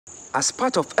As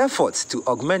part of efforts to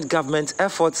augment government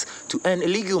efforts to end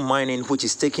illegal mining, which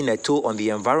is taking a toll on the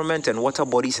environment and water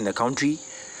bodies in the country,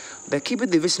 the Citi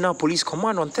Divisional Police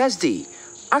Command on Thursday,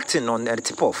 acting on a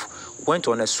tip-off, went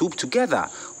on a swoop together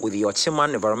with the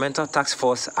Ochiman Environmental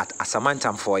Taskforce at Asamang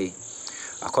Tamfoe.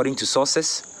 According to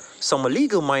sources, some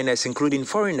illegal miners, including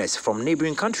foreigners from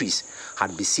neighboring countries,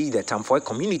 had besieged the Tamfoe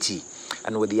community,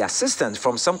 and with the assistance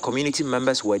from some community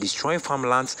members were destroying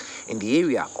farmlands in the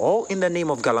area, all in the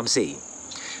name of galamsey.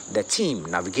 The team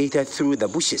navigated through the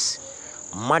bushes,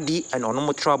 muddy and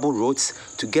unmotorable roads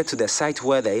to get to the site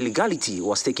where the illegality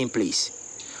was taking place.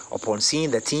 Upon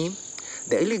seeing the team,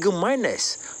 the illegal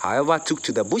miners, however, took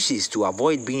to the bushes to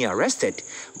avoid being arrested,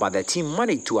 but the team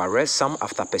managed to arrest some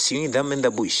after pursuing them in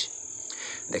the bush.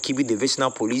 The Citi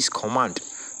Divisional Police Command,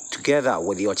 together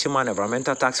with the Ochiman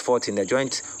Environmental Taskforce in the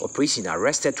joint operation,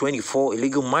 arrested 24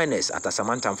 illegal miners at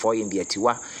Asamang Tamfoe in the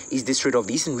Etiwa East District of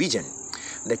the Eastern Region.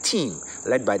 The team,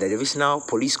 led by the Divisional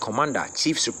Police Commander,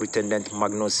 Chief Superintendent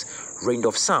Magnus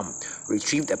Reindorf Sam,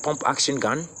 retrieved a pump-action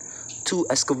gun, 2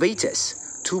 excavators,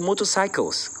 2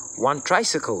 motorcycles, 1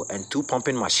 tricycle, and 2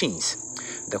 pumping machines.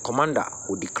 The commander,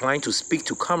 who declined to speak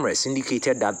to cameras,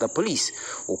 indicated that the police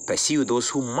will pursue those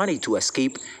who manage to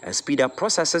escape and speed up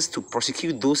processes to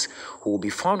prosecute those who will be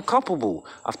found culpable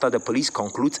after the police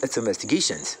concludes its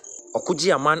investigations.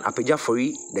 Okujiaman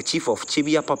Apejafori, the chief of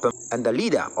Chebia Papem and the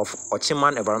leader of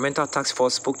Ochiman Environmental Task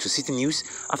Force, spoke to Citi News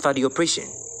after the operation.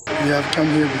 We have come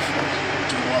here before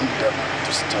to want them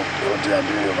to stop what they are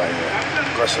doing over here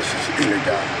because this is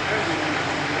illegal.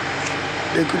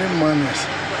 They couldn't mine us.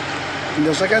 And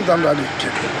the second time that they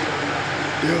came,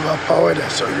 they overpowered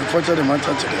us, so we reported the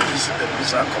matter to the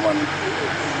Divisional Command.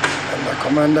 And the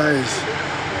commander is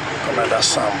Commander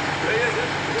Sam.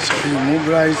 So he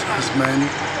mobilized his men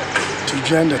to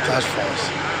join the task force.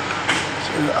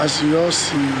 So as you all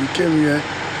see, we came here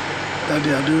that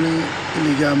they are doing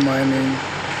illegal mining.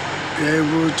 We are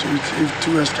able to retrieve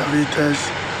 2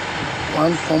 excavators,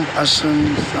 1 pump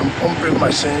action, some pumping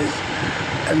machines,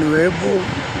 and we were able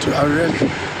to arrest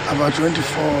about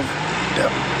 24 of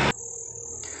them.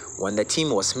 When the team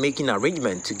was making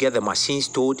arrangements to get the machines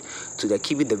towed to the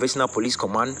Citi Divisional Police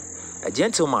Command, a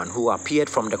gentleman who appeared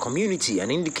from the community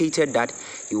and indicated that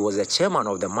he was the chairman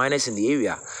of the miners in the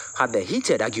area had a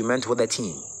heated argument with the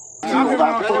team. Are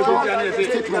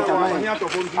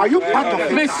you part of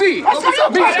it? Me see, me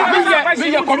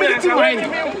community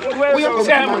mining. We are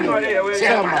chairman.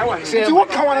 What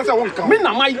can one answer? Me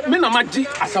na my G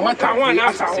Asamang Tamfoe.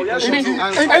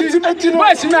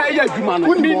 Why is na eya juma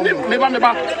no?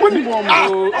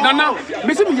 Now,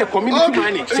 me say me community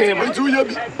mining chairman.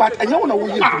 But I know na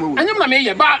we here. I know na me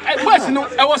here. But why is no?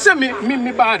 I was say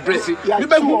me ba address. Me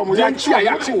ba mo ya chi.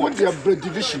 What their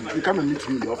division? You come and meet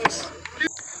me in the office.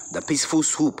 The peaceful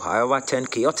swoop, however,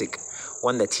 turned chaotic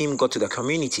when the team got to the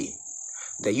community.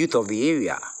 The youth of the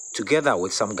area, together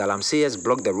with some galamseyers,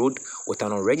 blocked the road with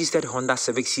an unregistered Honda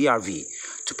Civic CRV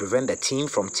to prevent the team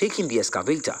from taking the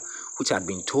excavator, which had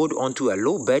been towed onto a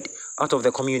low bed out of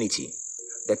the community.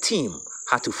 The team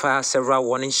had to fire several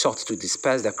warning shots to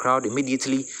disperse the crowd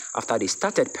immediately after they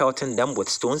started pelting them with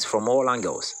stones from all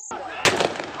angles.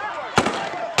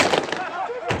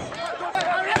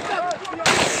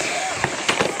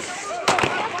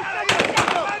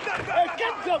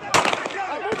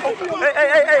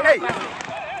 Hey!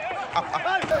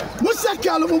 What's that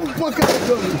kind of pocket?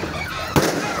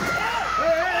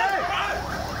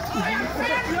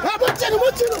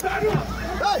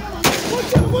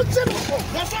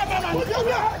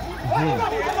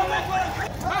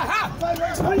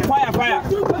 Fire!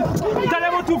 Tell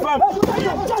them to farm.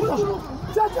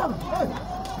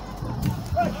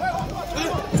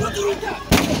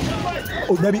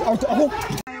 Oh, baby, out.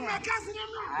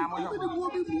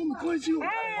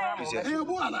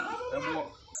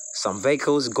 Some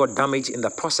vehicles got damaged in the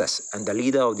process, and the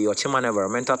leader of the Ochiman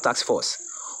Environmental Task Force,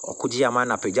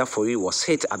 Okujiaman Apejafori, was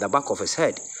hit at the back of his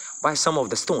head by some of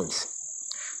the stones.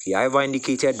 He, however,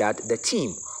 indicated that the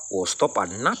team will stop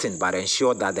at nothing but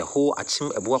ensure that the whole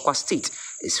Achim Ebuakwa state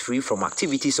is free from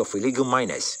activities of illegal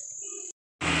miners.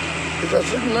 It's a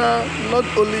signal not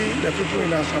only the people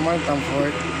in Asamang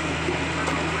Tamfoe,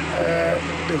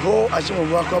 the whole Achim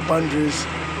Ebuakwa boundaries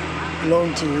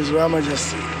belong to His Royal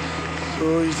Majesty.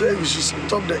 So he said we should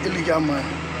stop the illegal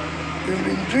mining. We've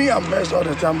been doing our best all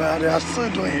the time, but they are still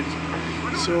doing it.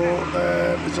 So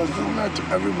it's a signal to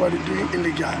everybody doing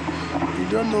illegal. You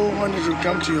don't know when it will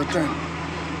come to your turn.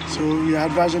 So we are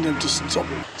advising them to stop.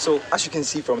 So as you can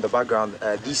see from the background,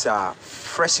 these are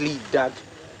freshly dug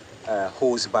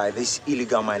holes by these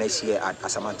illegal miners here at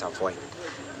Asamang Tamfoe.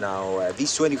 Now,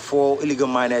 these 24 illegal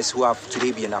miners who have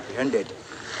today been apprehended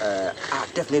are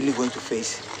definitely going to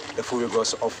face the full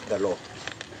rigors of the law.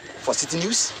 For Citi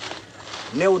News,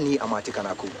 Neoni Amati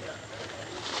Kanaku,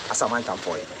 Asamang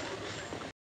Tamfoe.